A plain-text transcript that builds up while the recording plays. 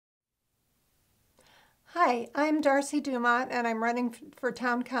Hi, I'm Darcy Dumont, and I'm running for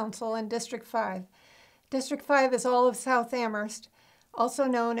Town Council in District 5. District 5 is all of South Amherst, also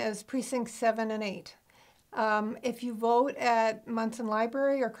known as Precincts 7 and 8. If you vote at Munson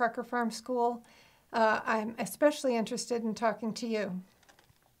Library or Crocker Farm School, I'm especially interested in talking to you.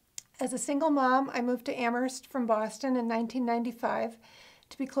 As a single mom, I moved to Amherst from Boston in 1995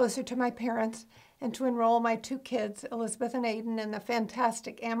 to be closer to my parents and to enroll my two kids, Elizabeth and Aiden, in the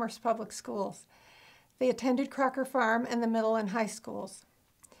fantastic Amherst Public Schools. They attended Crocker Farm and the middle and high schools.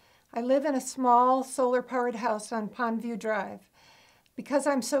 I live in a small solar-powered house on Pondview Drive. Because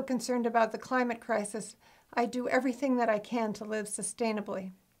I'm so concerned about the climate crisis, I do everything that I can to live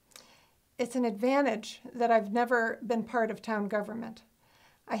sustainably. It's an advantage that I've never been part of town government.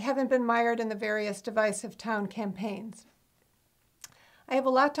 I haven't been mired in the various divisive town campaigns. I have a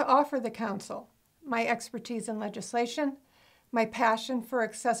lot to offer the council: my expertise in legislation, my passion for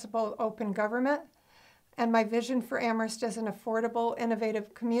accessible open government, and my vision for Amherst as an affordable,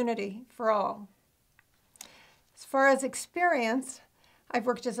 innovative community for all. As far as experience, I've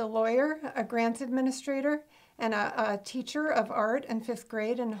worked as a lawyer, a grants administrator, and a teacher of art in 5th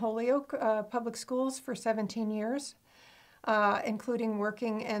grade in Holyoke Public Schools for 17 years, including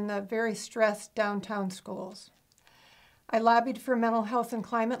working in the very stressed downtown schools. I lobbied for mental health and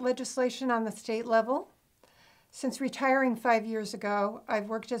climate legislation on the state level. Since retiring 5 years ago, I've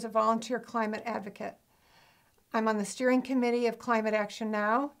worked as a volunteer climate advocate. I'm on the steering committee of Climate Action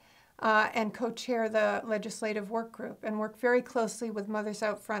Now and co-chair the legislative work group and work very closely with Mothers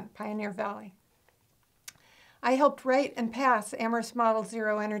Out Front Pioneer Valley. I helped write and pass Amherst Model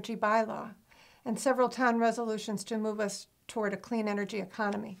Zero Energy Bylaw and several town resolutions to move us toward a clean energy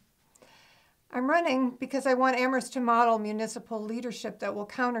economy. I'm running because I want Amherst to model municipal leadership that will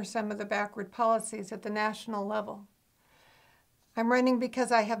counter some of the backward policies at the national level. I'm running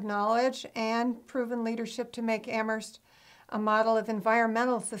because I have knowledge and proven leadership to make Amherst a model of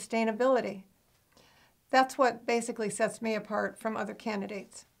environmental sustainability. That's what basically sets me apart from other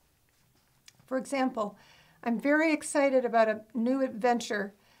candidates. For example, I'm very excited about a new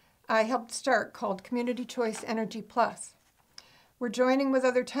venture I helped start called Community Choice Energy Plus. We're joining with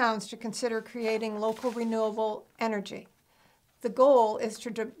other towns to consider creating local renewable energy. The goal is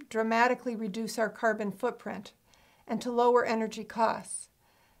to dramatically reduce our carbon footprint and to lower energy costs.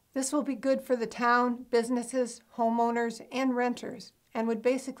 This will be good for the town, businesses, homeowners, and renters, and would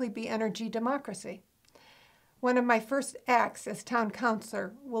basically be energy democracy. One of my first acts as town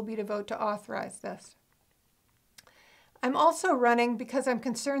councilor will be to vote to authorize this. I'm also running because I'm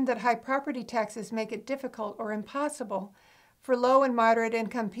concerned that high property taxes make it difficult or impossible for low and moderate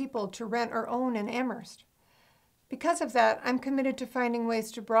income people to rent or own in Amherst. Because of that, I'm committed to finding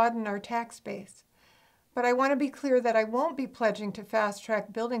ways to broaden our tax base. But I want to be clear that I won't be pledging to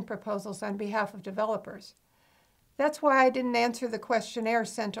fast-track building proposals on behalf of developers. That's why I didn't answer the questionnaire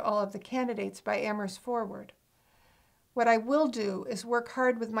sent to all of the candidates by Amherst Forward. What I will do is work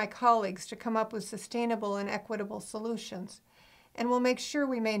hard with my colleagues to come up with sustainable and equitable solutions, and we'll make sure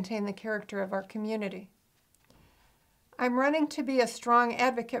we maintain the character of our community. I'm running to be a strong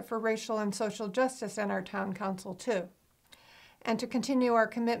advocate for racial and social justice in our town council, too, and to continue our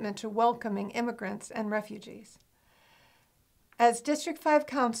commitment to welcoming immigrants and refugees. As District 5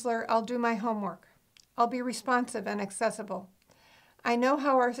 councilor, I'll do my homework. I'll be responsive and accessible. I know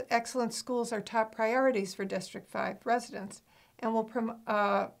how our excellent schools are top priorities for District 5 residents and will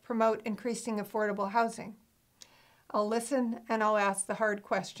promote increasing affordable housing. I'll listen and I'll ask the hard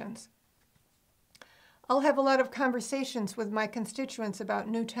questions. I'll have a lot of conversations with my constituents about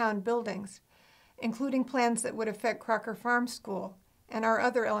new town buildings, including plans that would affect Crocker Farm School and our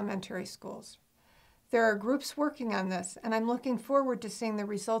other elementary schools. There are groups working on this, and I'm looking forward to seeing the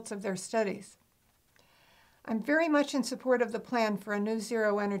results of their studies. I'm very much in support of the plan for a new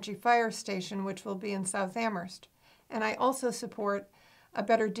zero-energy fire station, which will be in South Amherst, and I also support a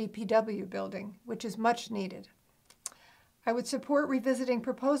better DPW building, which is much needed. I would support revisiting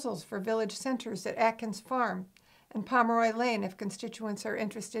proposals for village centers at Atkins Farm and Pomeroy Lane if constituents are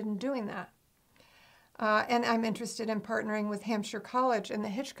interested in doing that. And I'm interested in partnering with Hampshire College and the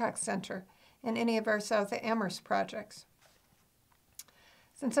Hitchcock Center in any of our South Amherst projects.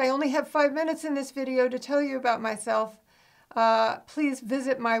 Since I only have 5 minutes in this video to tell you about myself, please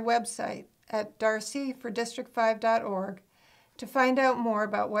visit my website at darcyfordistrict5.org to find out more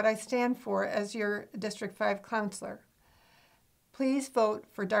about what I stand for as your District 5 counselor. Please vote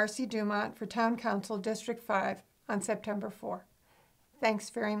for Darcy Dumont for Town Council District 5 on September 4.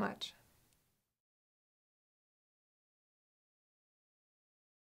 Thanks very much.